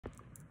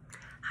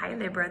Hi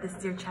Libra, this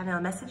is your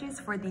channel messages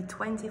for the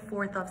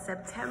 24th of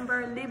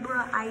September.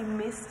 Libra, I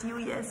missed you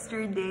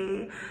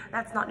yesterday.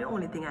 That's not the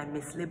only thing I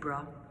miss,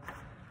 Libra.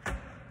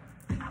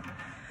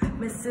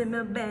 Miss in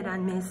my bed, I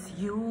miss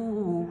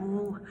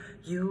you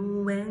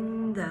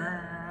and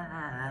I.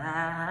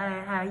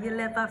 You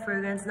left a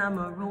fragrance in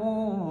my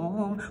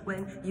room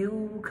when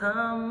you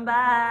come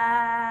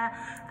by.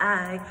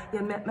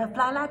 You make me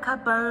fly like a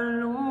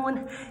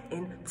balloon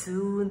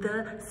into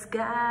the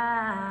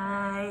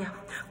sky.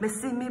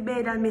 Miss in my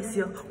bed, I miss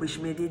you. Wish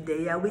me the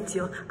day I with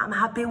you. I'm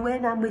happy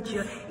when I'm with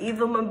you.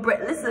 Even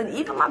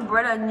my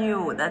brother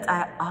knew that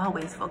I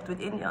always fucked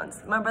with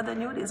Indians. My brother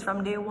knew this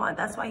from day one.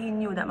 That's why he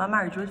knew that my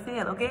marriage would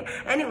fail, okay?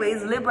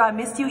 Anyways, Libra, I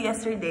missed you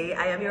yesterday.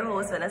 I am your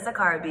host, Vanessa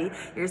Carby,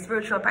 your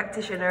spiritual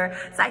practitioner,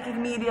 psychic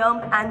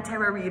medium, and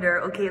tarot reader.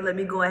 Okay, let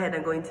me go ahead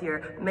and go into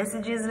your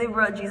messages,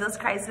 Libra. Jesus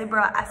Christ,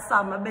 Libra, I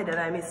saw my bed and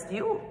I missed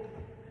you.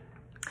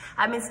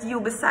 I missed you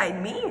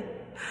beside me.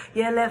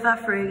 You left a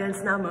fragrance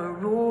in my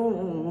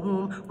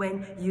room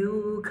when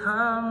you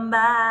come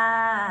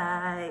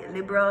by.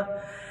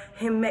 Libra,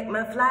 he make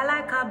me fly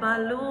like a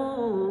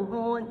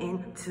balloon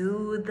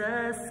into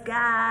the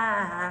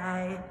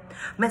sky.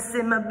 Mess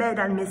in my bed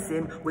and miss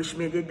him. Wish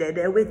me the day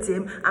there with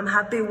him. I'm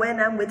happy when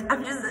I'm with.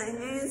 I'm just,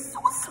 it's so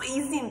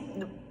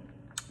sweet.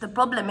 The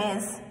problem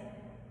is,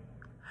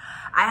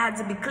 I had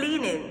to be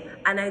cleaning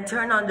and I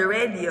turn on the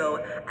radio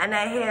and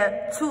I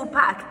hear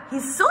Tupac.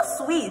 He's so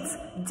sweet.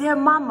 Dear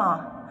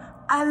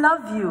mama, I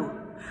love you.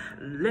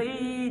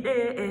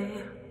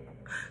 Lady,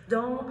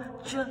 don't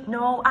you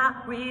know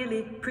I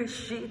really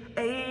appreciate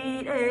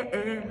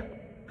it.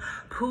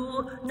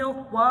 Put no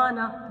one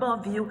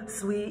above you,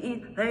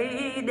 sweet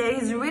lady.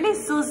 It's really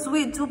so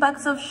sweet. 2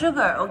 packs of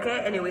sugar, okay?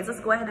 Anyways, let's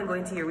go ahead and go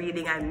into your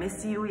reading. I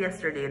missed you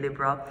yesterday,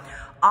 Libra.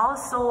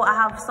 Also, I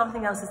have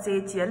something else to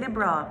say to you,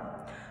 Libra.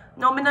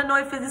 No, I don't know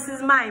if this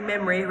is my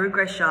memory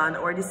regression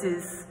or this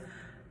is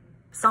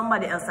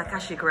somebody else's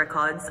Akashic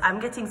records. I'm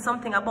getting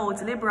something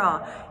about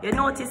Libra. You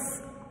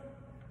notice,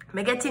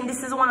 I'm getting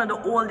this is one of the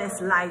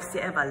oldest lives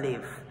you ever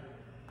live.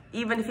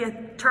 Even if you're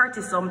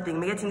 30 something,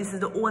 I'm getting this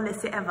is the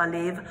oldest you ever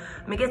live.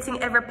 I'm getting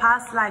every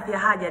past life you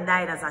had, you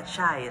died as a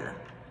child.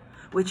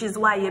 Which is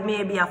why you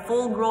may be a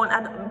full-grown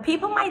adult.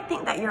 People might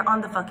think that you're on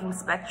the fucking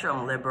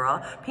spectrum,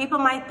 Libra. People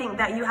might think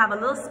that you have a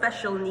little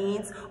special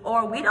needs,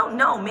 or we don't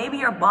know. Maybe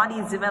your body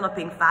is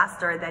developing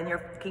faster than your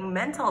fucking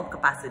mental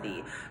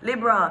capacity.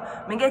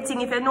 Libra, I'm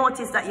getting, if you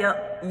notice that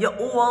you're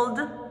old,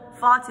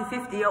 40,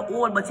 50 year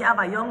old, but you have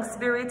a young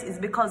spirit, is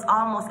because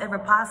almost every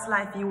past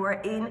life you were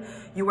in,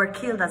 you were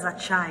killed as a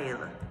child.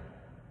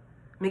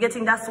 I'm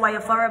getting that's why you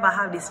forever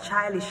have this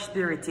childish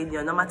spirit in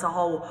you, no matter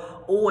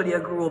how old you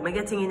grew. I'm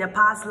getting in your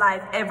past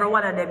life, every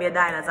one of them you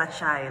died as a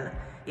child.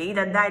 You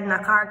either died in a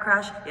car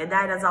crash, you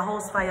died as a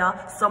house fire,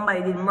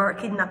 somebody did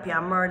kidnap you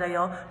and murder you.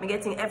 I'm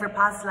getting every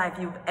past life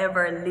you've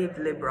ever lived,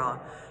 Libra.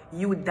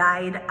 You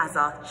died as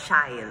a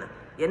child.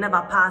 You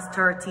never passed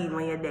 13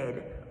 when you're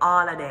dead.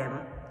 All of them.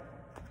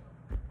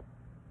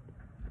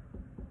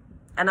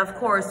 And of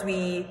course,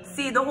 we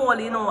see the whole,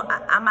 you know,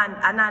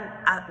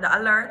 the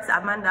alerts,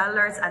 Amanda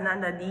alerts,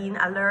 Ananda Dean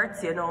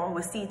alerts, you know,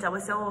 we see it and we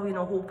say, oh, you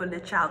know, hopefully the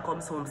child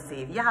comes home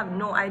safe. You have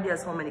no idea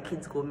how many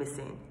kids go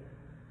missing.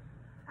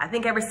 I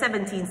think every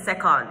 17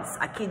 seconds,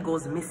 a kid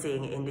goes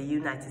missing in the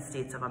United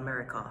States of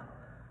America.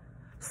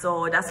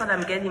 So that's what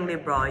I'm getting,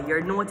 Libra.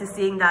 You're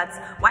noticing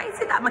that, why is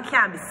it that I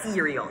can't be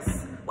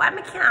serious? Why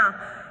I can't,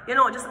 you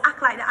know, just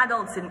act like the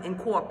adults in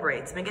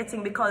corporate? I'm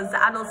getting because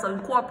the adults in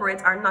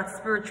corporate are not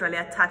spiritually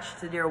attached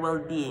to their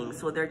well-being.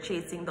 So they're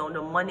chasing down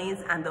the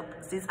monies and the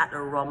pussies at the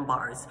rum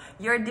bars.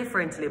 You're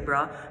different,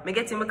 Libra. I'm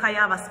getting because you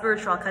have a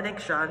spiritual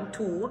connection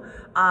too.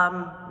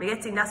 I'm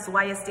getting that's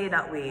why you stay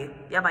that way.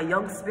 You have a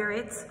young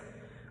spirit,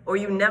 or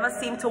you never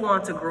seem to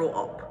want to grow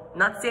up.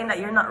 Not saying that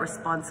you're not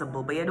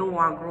responsible, but you don't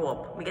want to grow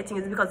up. I'm getting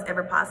it's because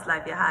every past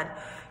life you had,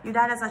 you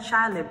died as a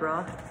child,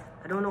 Libra.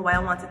 I don't know why I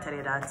want to tell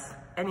you that.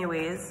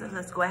 Anyways,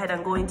 let's go ahead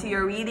and go into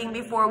your reading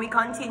before we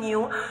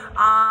continue.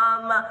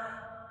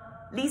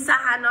 Lisa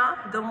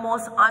Hannah, the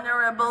most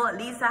honorable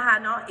Lisa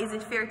Hannah. Is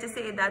it fair to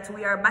say that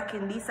we are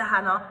backing Lisa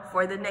Hannah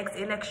for the next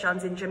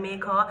elections in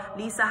Jamaica?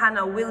 Lisa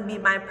Hannah will be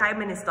my prime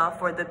minister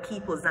for the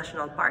People's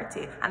National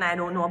Party, and I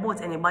don't know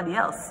about anybody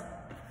else.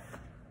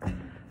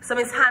 So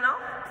Miss Hannah,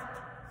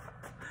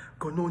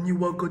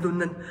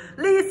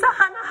 Lisa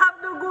Hannah have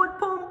the good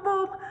pum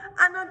pum,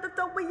 and on the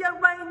way are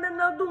riding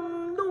and a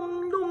doom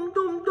doom doom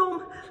doom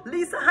doom.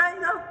 Lisa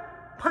Hannah,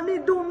 honey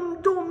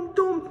doom doom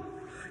doom.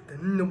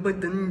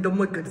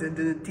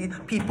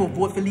 People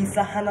vote for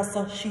Lisa Hannah,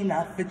 so she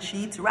not for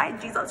cheat, right?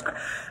 Jesus Christ.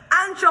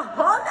 And your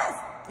holiness.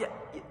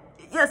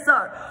 Yes,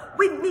 sir.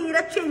 We need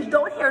a change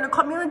down here in the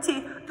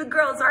community. The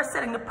girls are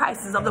setting the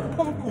prices of the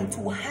pum-pum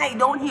too high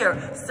down here.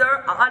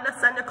 Sir, I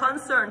understand your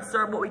concern,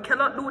 sir, but we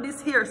cannot do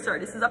this here, sir.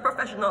 This is a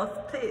professional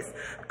place.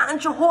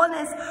 And your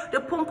holiness, the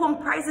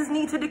pum-pum prices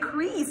need to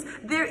decrease.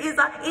 There is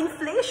an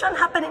inflation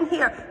happening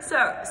here.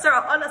 Sir,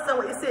 I understand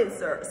what you're saying,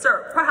 sir.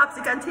 Sir, perhaps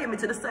you can take me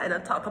to the side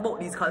and talk about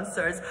these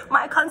concerns.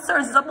 My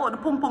concerns is about the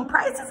pum-pum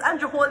prices,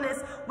 and your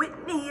holiness, we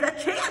need a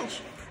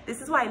change.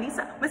 This is why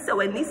Lisa, I say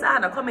when Lisa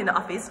Hannah come in the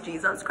office,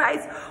 Jesus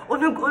Christ,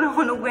 uno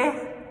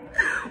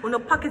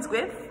pockets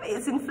go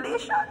face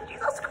inflation,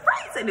 Jesus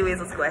Christ. Anyways,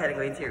 let's go ahead and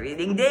go into your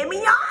reading.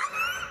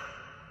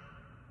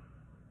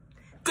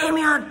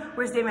 Damian,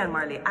 where's Damian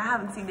Marley? I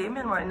haven't seen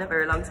Damian Marley in a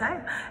very long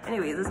time.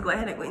 Anyways, let's go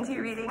ahead and go into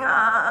your reading.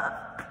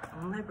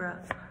 Libra.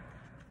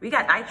 We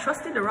got, I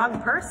trusted the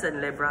wrong person,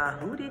 Libra.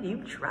 Who did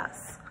you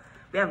trust?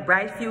 We have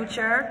bright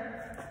future.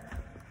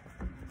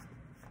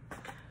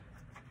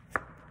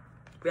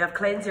 We have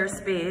cleanse your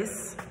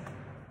space.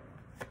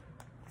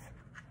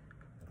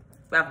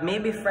 We have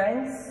maybe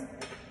friends.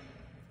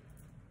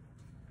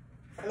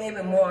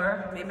 Maybe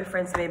more. Maybe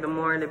friends, maybe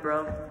more,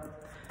 Libra.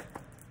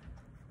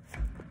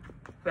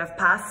 We have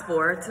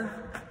passport.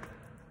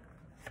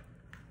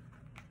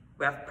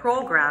 We have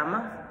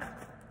program.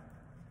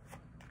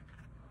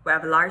 We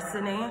have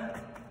larceny.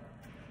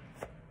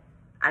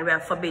 And we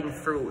have forbidden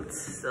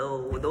fruits.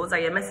 So those are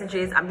your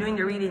messages. I'm doing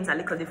the readings a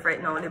little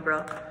different now,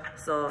 Libra.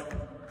 So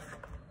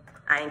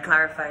I ain't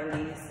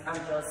clarifying these.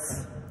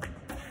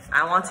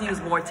 I want to use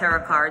more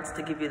tarot cards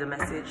to give you the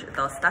message.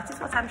 Thus, that is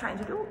what I'm trying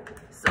to do.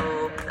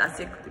 So that's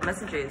your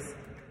messages.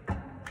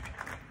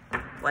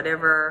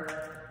 Whatever,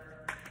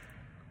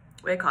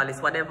 what do you call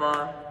this?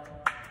 Whatever,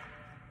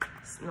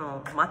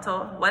 no,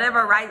 motto,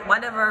 whatever, right?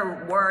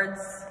 Whatever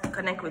words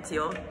connect with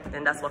you,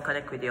 then that's what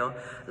connect with you.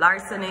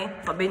 Larceny,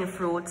 forbidden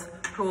fruit,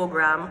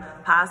 program,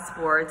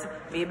 passport,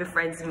 maybe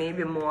friends,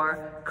 maybe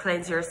more,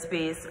 cleanse your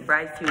space,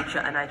 bright future,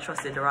 and I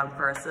trusted the wrong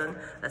person.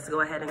 Let's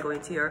go ahead and go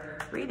into your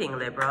reading,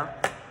 Libra.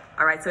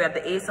 All right, so we have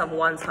the Ace of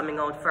Wands coming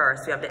out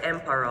first. We have the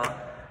Emperor,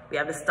 we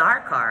have the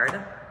Star card,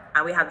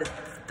 and we have the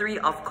Three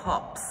of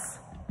Cups.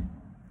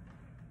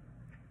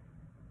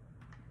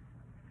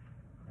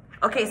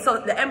 Okay,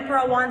 so the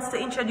Emperor wants to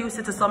introduce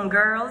you to some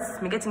girls.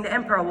 Me getting the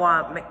Emperor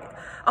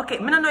okay,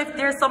 me don't know if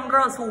there's some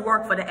girls who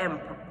work for the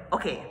Emperor.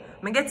 Okay,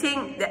 me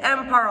getting the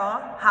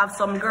Emperor have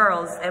some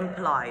girls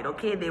employed.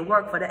 Okay, they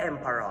work for the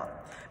Emperor.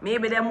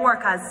 Maybe them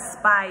work as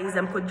spies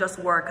and could just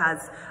work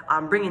as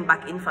bringing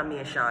back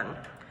information.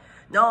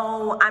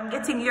 No, I'm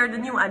getting you're the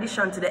new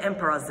addition to the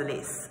Emperor's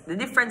list. The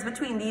difference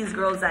between these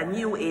girls and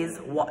you is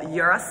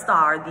you're a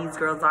star, these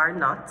girls are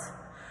not.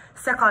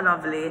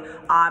 Secondly,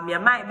 you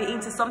might be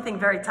into something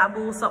very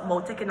taboo, something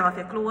about taking off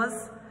your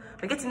clothes.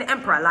 But getting the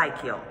Emperor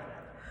like you.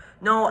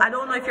 No, I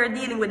don't know if you're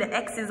dealing with the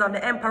exes of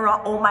the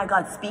Emperor. Oh my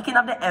God, speaking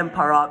of the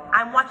Emperor,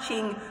 I'm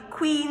watching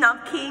Queen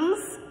of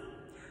Kings.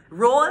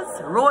 Rose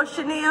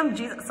Shanaim,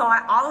 Jesus. So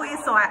I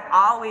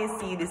always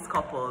see this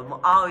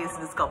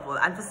couple.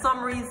 And for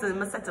some reason,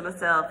 I said to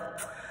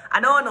myself, I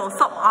don't know,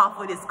 something off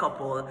with this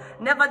couple.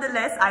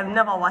 Nevertheless, I've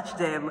never watched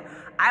them.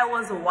 I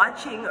was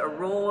watching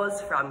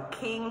Rose from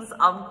Kings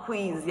of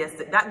Queens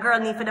yesterday. That girl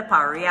needs for the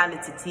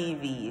reality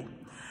TV.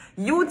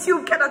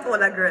 YouTube cannot hold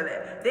that girl.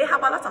 They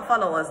have a lot of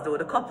followers though,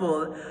 the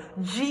couple.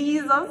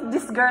 Jesus,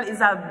 this girl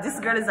is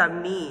a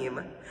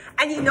meme.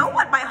 And you know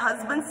what my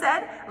husband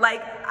said?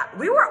 Like,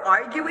 we were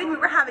arguing, we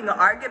were having an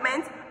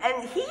argument,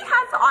 and he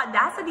has the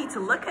audacity to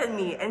look at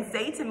me and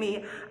say to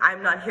me,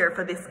 I'm not here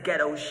for this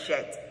ghetto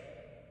shit.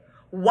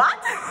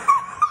 What?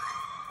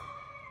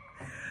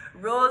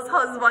 Rose's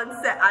husband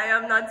said, I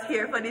am not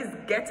here for this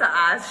ghetto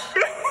ass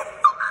shit.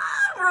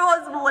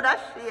 Rose would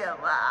have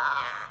shame.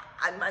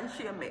 And man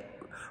shame me.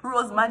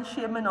 Rose, man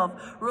shame enough.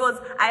 Rose,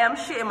 I am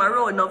shame a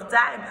road enough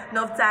time.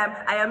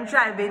 I am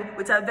driving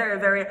with a very,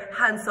 very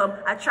handsome,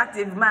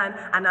 attractive man,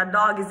 and a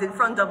dog is in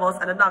front of us,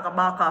 and the dog will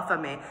bark off of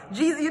me.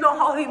 Jesus, you know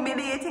how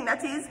humiliating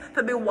that is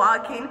to be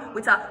walking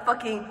with a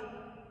fucking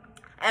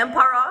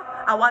Emperor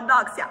and one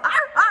dog say,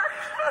 arr, arr.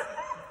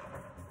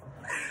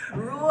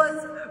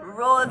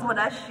 Rose, would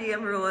have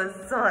shame Rose.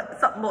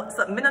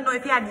 Something, I don't know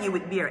if you had you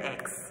with beer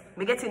ex.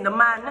 Me getting the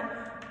man.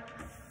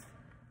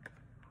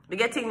 I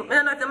don't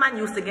know if the man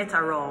used to get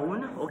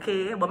around,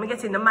 okay? But me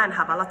getting the man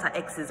have a lot of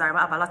exes or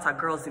have a lot of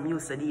girls him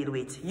used to deal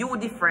with. You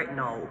different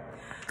now.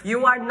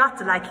 You are not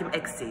like him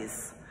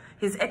exes.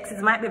 His exes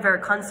might be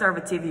very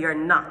conservative, you're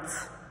not.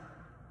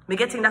 Me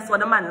getting that's what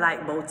the man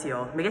like about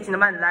you. Me getting the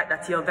man like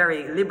that you're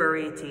very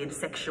liberated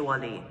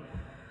sexually.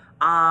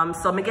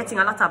 So me getting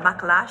a lot of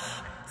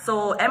backlash.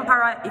 So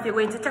Emperor, if you're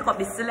going to take up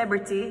this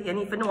celebrity, you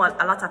need to know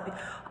a lot of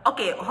people.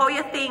 Okay, how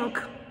you think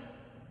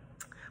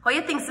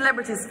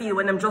celebrities feel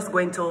when they're just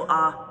going to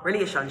a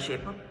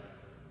relationship?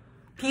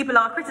 People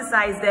are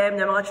criticize them,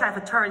 they're going to try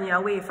to turn you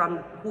away from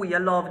who you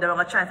love, they're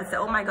going to try to say,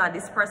 oh my God,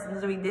 this person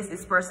is doing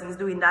this person is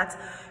doing that.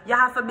 You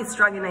have to be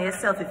strong in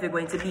yourself if you're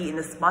going to be in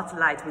the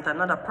spotlight with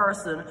another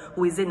person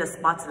who is in the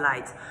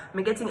spotlight.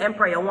 I'm getting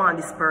Emperor, you want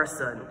this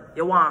person.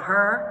 You want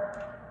her.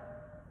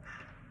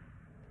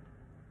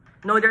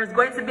 No, there's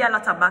going to be a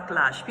lot of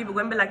backlash. People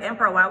are going to be like,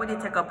 Emperor, why would you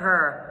take up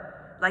her?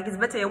 Like, it's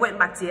better you went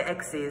back to your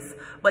exes.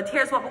 But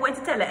here's what we're going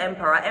to tell the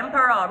Emperor.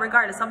 Emperor,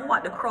 regardless of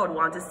what the crowd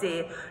want to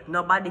say,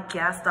 nobody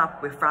can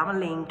stop. We're from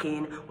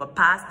linking. We're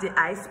past the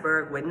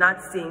iceberg. We're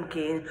not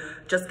sinking.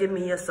 Just give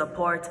me your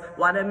support.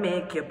 Wanna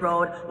make you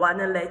proud.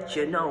 Wanna let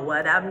you know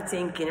what I'm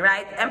thinking,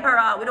 right?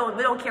 Emperor, we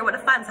don't care what the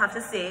fans have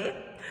to say.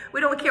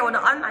 We don't care what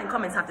the online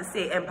comments have to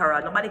say,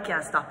 Emperor. Nobody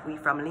can stop me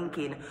from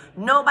linking.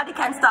 Nobody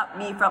can stop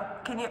me from...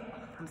 Can you...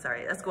 I'm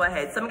sorry, let's go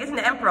ahead. So I'm getting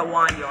the Emperor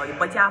one, y'all,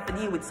 but you have to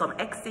deal with some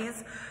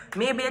exes.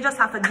 Maybe you just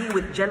have to deal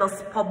with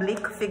jealous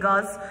public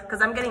figures,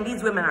 because I'm getting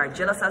these women are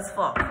jealous as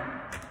fuck.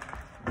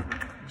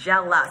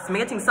 Jealous. I'm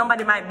getting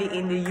somebody might be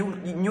in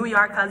the New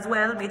York as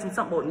well. I'm getting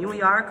something about New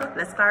York.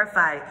 Let's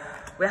clarify.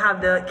 We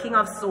have the King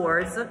of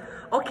Swords.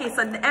 Okay,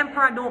 so the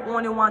Emperor don't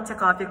only want to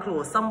take off your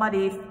clothes.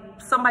 Somebody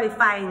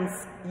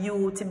finds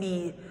you to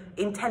be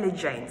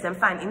intelligent and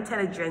find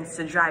intelligence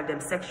to drive them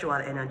sexual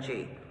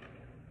energy.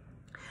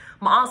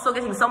 I'm also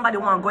getting somebody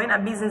want to go in a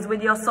business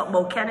with you, something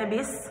about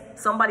cannabis.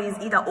 Somebody is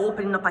either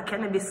opening up a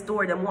cannabis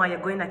store, them want you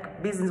going a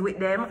business with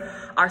them,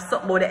 or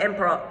something about the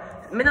Emperor.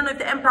 I don't know if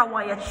the Emperor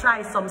want you to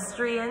try some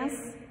strains.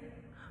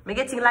 I'm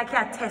getting like you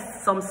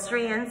test some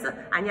strains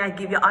and you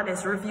give your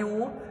honest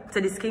review to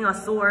this King of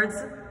Swords.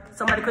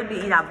 Somebody could be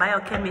either a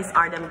biochemist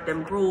or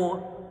them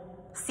grow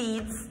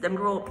seeds. Them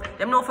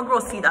know for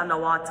grow seed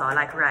underwater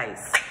like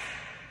rice.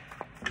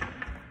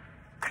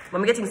 But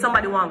I'm getting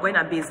somebody who want to go in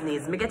a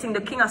business. I'm getting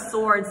the King of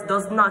Swords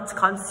does not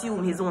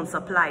consume his own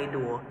supply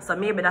though. So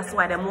maybe that's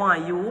why they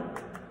want you.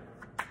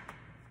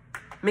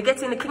 I'm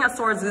getting the King of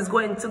Swords is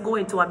going to go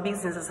into a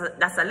business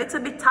that's a little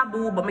bit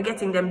taboo, but I'm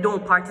getting them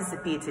don't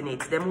participate in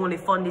it. Them only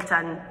fund it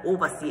and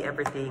oversee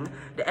everything.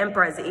 The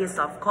Emperor is the Ace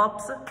of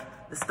Cups.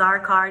 The Star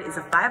card is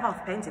the 5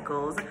 of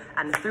Pentacles.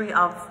 And the Three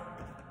of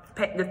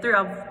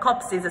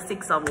Cups is the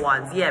 6 of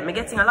Wands. Yeah, I'm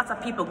getting a lot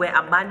of people going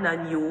to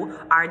abandon you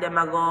or them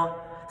are going to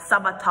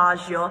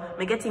sabotage you.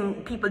 I'm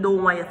getting people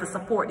don't want you to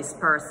support this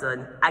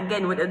person.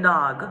 Again with the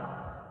dog.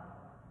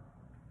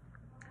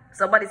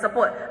 Somebody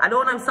support. I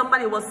don't know if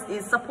somebody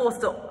is supposed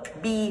to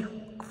be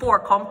for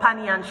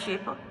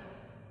companionship.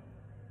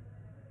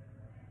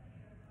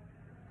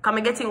 Come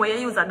and getting what you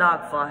use a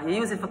dog for. You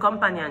use it for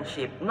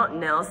companionship,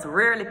 nothing else.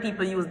 Rarely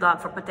people use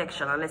dog for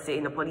protection unless you're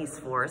in the police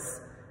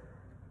force.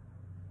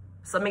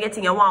 So I'm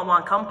getting you want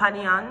one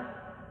companion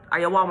or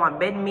you want one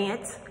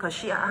bedmate because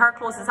her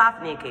clothes is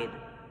half naked.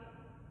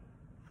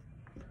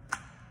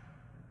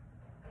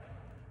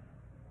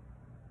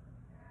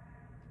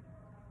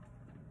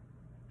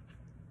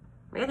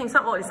 I'm getting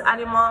something about this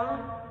animal.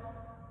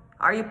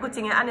 Are you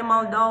putting an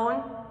animal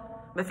down?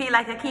 I feel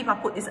like you keep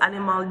on put this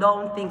animal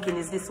down thinking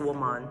it's this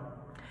woman.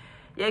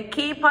 You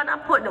keep on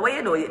put the way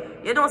you do.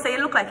 You don't say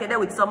you look like you're there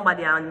with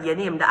somebody and you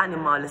name the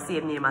animal the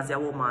same name as your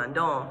woman.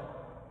 Don't.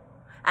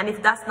 And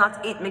if that's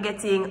not it, me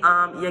getting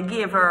you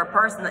gave her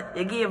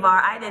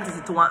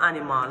identity to an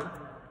animal.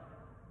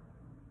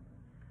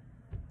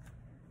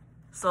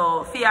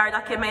 So for your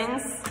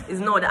documents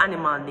is now the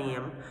animal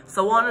name.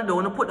 So what you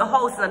do, you put the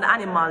house in the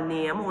animal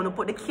name, you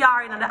put the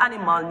car in the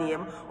animal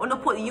name, you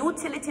put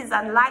utilities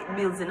and light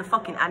bills in the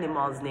fucking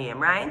animal's name,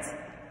 right?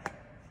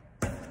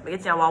 You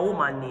get your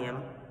woman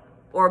name.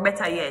 Or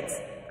better yet,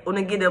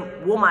 you give the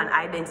woman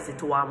identity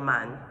to a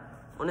man.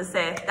 You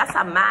say, that's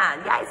a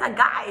man. Yeah, it's a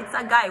guy. It's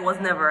a guy. It was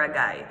never a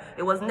guy.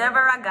 It was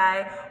never a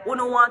guy. You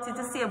wanted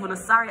to save on a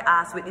sorry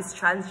ass with this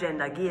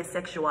transgender, gay,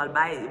 sexual,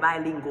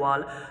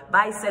 bilingual,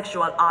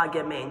 bisexual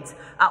argument.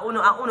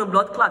 You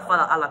blood clot for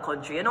the other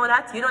country. You know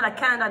that? You know that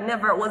Canada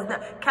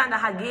Canada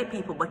had gay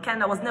people, but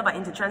Canada was never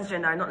into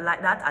transgender or nothing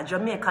like that. And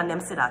Jamaican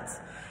them say that.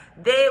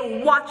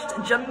 They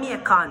watched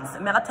Jamaicans.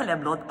 I'm going to tell you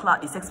blood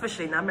clot this,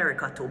 especially in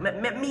America too. Me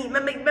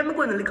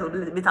go in a little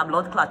bit of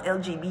blood clot,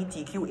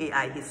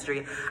 LGBTQAI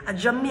history. At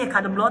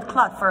Jamaica, the blood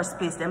clot first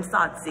place, them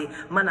start to say,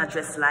 man a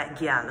dress like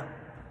girl.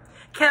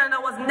 Canada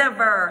was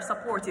never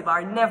supportive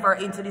or never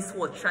into this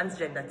whole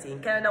transgender thing.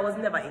 Canada was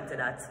never into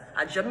that.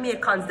 And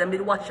Jamaicans, them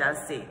did watch and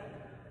say.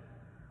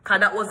 Because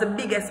that was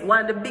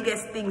one of the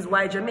biggest things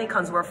why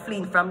Jamaicans were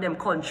fleeing from them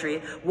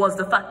country was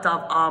the fact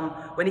of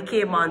when it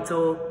came on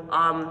to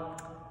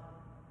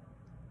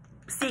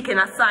seeking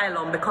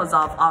asylum because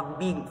of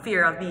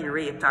fear of being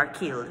raped or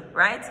killed,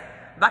 right?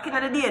 Back in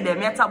the day, they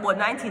talk about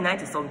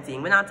 1990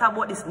 something. When I talk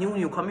about this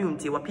new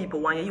community where people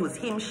want to use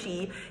him,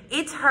 she,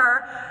 it,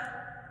 her,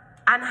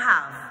 and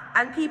have.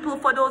 And people,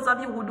 for those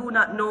of you who do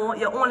not know,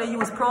 you only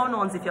use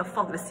pronouns if you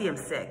fuck the same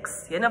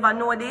sex. You never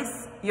know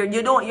this. You're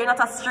not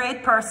a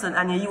straight person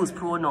and you use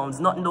pronouns.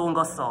 Nothing don't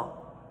go so.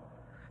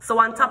 So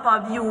on top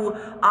of you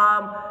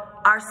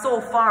are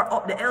so far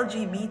up the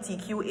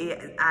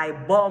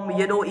LGBTQAI bomb,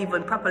 you don't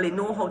even properly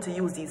know how to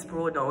use these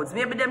pronouns.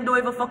 Maybe them don't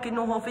even fucking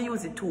know how to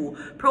use it too.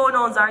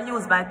 Pronouns are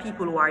used by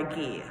people who are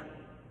gay.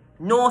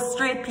 No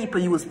straight people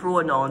use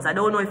pronouns. I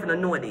don't know if you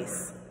know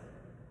this.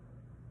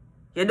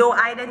 You don't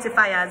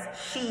identify as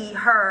she,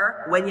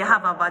 her when you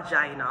have a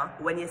vagina,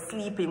 when you're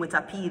sleeping with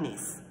a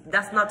penis.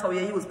 That's not how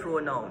you use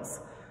pronouns.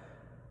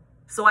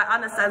 So I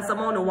understand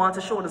someone who wants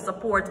to show the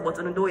support, but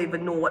who don't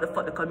even know what the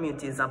fuck the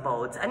community is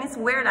about. And it's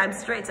weird I'm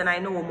straight and I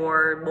know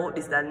more about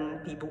this than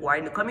people who are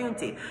in the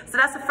community. So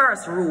that's the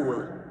first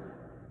rule.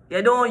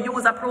 You don't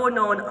use a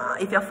pronoun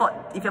if you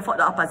fuck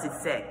the opposite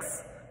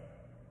sex.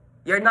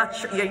 You're not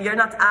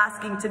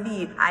asking to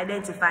be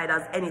identified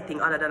as anything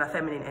other than a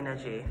feminine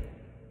energy.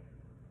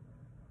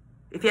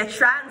 If you're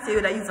trans, you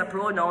would use a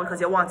pronoun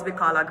because you want to be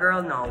called a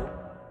girl now.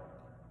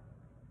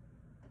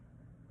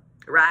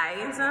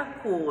 Right?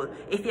 Cool.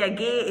 If you're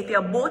gay, if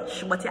you're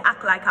butch, but you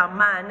act like a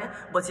man,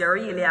 but you're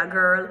really a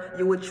girl,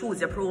 you will choose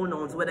your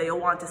pronouns, whether you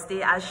want to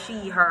stay as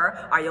she,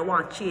 her, or you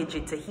want to change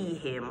it to he,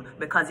 him,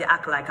 because you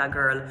act like a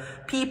girl.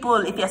 People,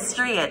 if you're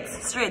straight,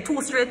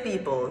 two straight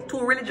people,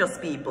 two religious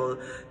people,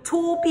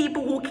 two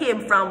people who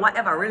came from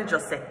whatever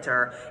religious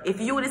sector,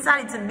 if you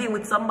decided to be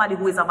with somebody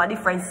who is of a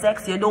different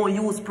sex, you don't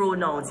use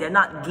pronouns, you're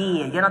not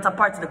gay, you're not a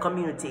part of the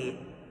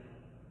community.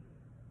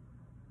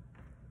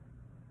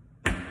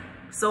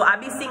 So I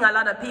be seeing a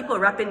lot of people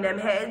wrapping them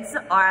heads,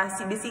 or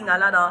I be seeing a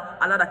lot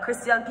of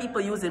Christian people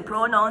using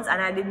pronouns,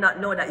 and I did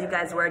not know that you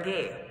guys were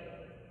gay.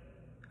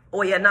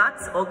 Oh, you're not?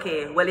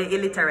 Okay, well, you're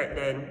illiterate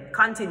then.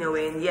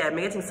 Continuing, yeah,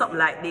 me getting something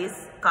like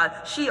this, cause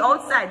she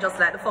outside just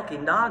like the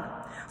fucking dog.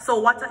 So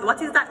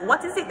what is that?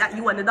 What is it that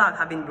you and the dog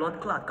having blood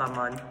clot? Come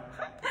on.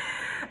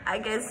 I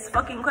guess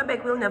fucking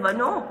Quebec will never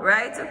know,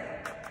 right?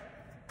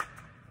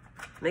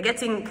 Me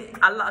getting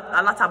a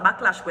lot of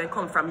backlash when it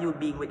comes from you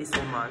being with this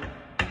woman.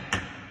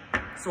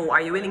 So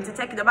are you willing to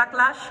take the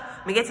backlash?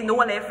 Me getting the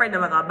one of your friend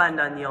that will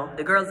abandon you.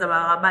 The girls that will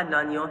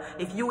abandon you.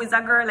 If you is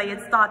a girl and you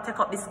start take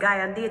up this guy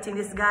and dating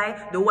this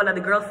guy, the one of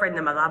the girlfriend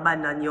that will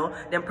abandon you.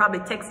 Then probably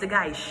text the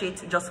guy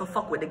shit just for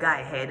fuck with the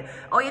guy head.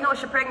 Oh, you know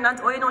she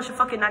pregnant. Oh, you know she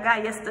fucking a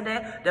guy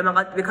yesterday.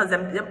 Because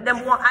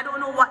them want, I don't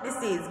know what this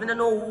is. I don't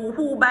know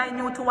who buying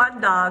you to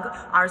one dog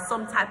or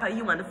some type of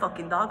human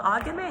fucking dog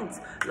argument.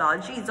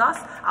 Lord Jesus,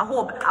 I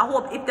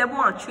hope if they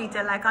want to treat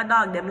you like a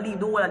dog, them leave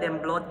the whole of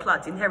them blood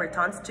clot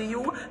inheritance to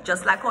you,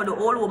 just like how the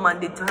old woman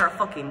did to her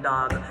fucking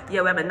dog.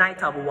 Yeah, we have a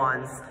Knight of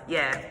Wands.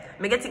 Yeah,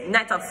 me getting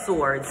Knight of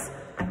Swords.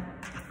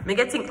 Me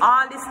getting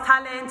all this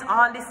talent,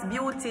 all this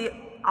beauty.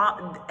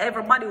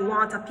 Everybody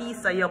want a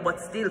piece of you,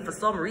 but still for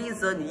some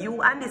reason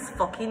you and this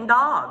fucking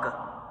dog.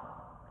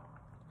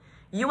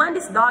 You and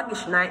this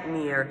doggish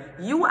nightmare.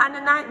 You and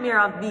the nightmare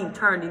of being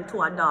turned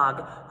into a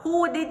dog.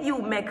 Who did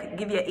you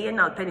give you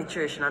anal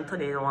penetration and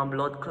turn into a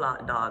blood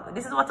clot dog?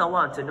 This is what I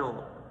want to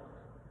know.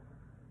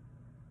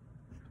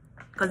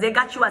 Because they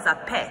got you as a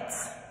pet.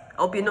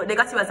 I hope you know, they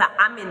got you as an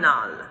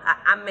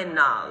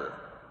aminal.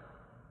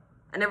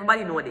 And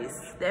everybody know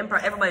this. The emperor,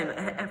 everybody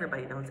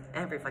knows.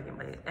 Everybody.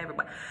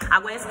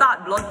 I'm going to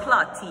start blood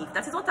clot teeth.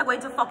 That is what I'm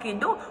going to fucking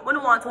do. When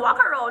you want to walk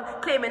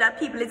around claiming that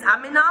people is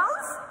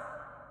aminals,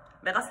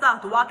 I'm going to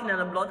start walking in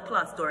a blood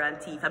clot store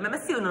and teeth. I'm going to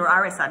see you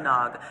arrest a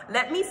dog.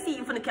 Let me see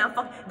if you can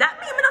fuck. That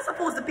means I'm not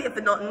supposed to pay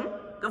for nothing.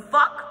 The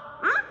fuck?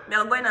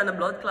 I'm going on the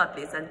blood clot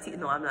place and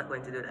no, I'm not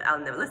going to do that. I'll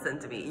never listen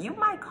to me. You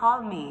might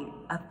call me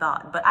a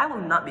thought, but I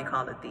will not be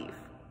called a thief.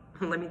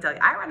 Let me tell you,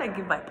 I rather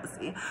give my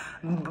pussy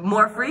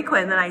more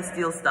frequent than I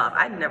steal stuff.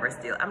 I never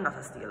steal. I'm not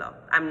a stealer.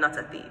 I'm not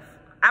a thief.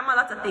 I'm a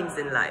lot of things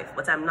in life,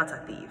 but I'm not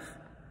a thief.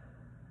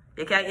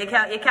 You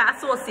can't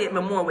associate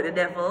me more with the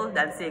devil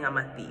than saying I'm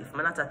a thief.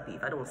 I'm not a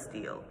thief. I don't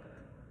steal.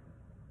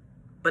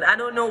 But I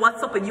don't know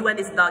what's up with you and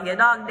this dog. Your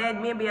dog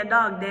dead. Maybe your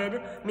dog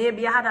dead.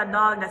 Maybe you had a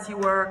dog that you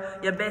were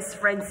your best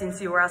friend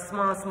since you were a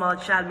small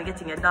child. Me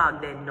getting your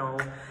dog dead now.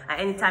 And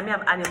anytime you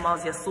have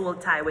animals, your soul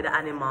tie with the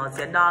animals.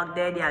 Your dog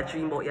dead, you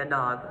dream about your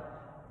dog.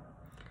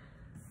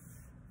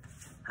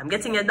 I'm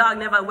getting your dog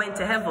never went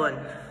to heaven.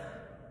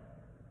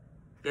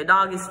 Your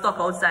dog is stuck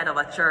outside of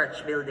a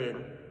church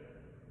building.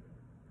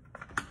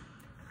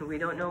 We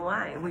don't know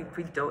why. We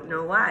don't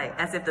know why.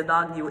 As if the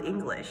dog knew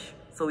English.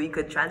 So we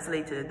could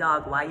translate to the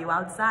dog, why you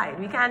outside?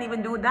 We can't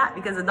even do that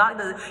because the dog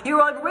doesn't.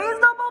 You're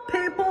unreasonable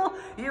people.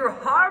 You're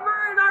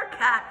harboring our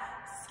cat.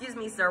 Excuse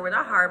me, sir, we're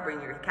not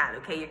harboring your cat,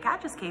 okay? Your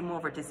cat just came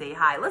over to say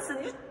hi. Listen,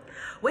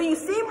 when you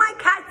see my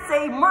cat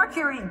say,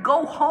 Mercury,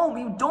 go home.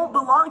 You don't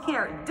belong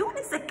here. Dude,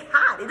 it's a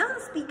cat. It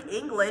doesn't speak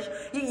English.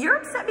 You're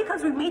upset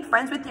because we made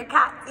friends with your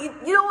cat.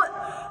 You know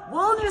what?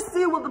 We'll just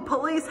see what the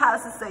police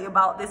has to say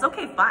about this.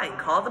 Okay, fine.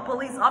 Call the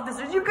police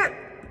officers. You get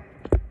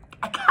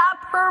a cat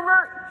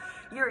pervert.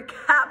 You're a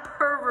cat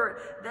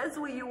pervert. That's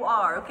who you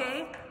are,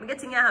 okay? I'm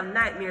getting you have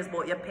nightmares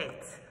about your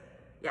pet,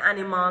 your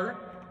animal,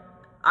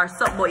 or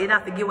something, but you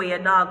have to give away your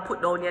dog,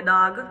 put down your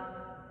dog.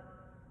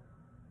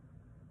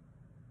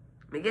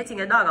 I'm getting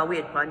your dog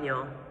away upon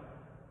you.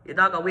 Your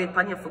dog away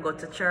upon you for go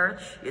to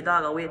church. Your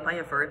dog away upon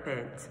you for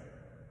repent.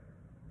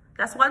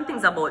 That's one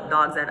thing about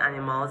dogs and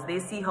animals. They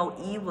see how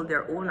evil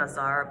their owners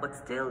are, but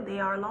still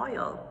they are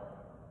loyal.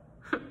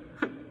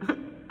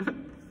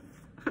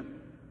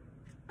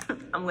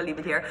 I'm going to leave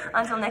it here.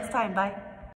 Until next time, bye.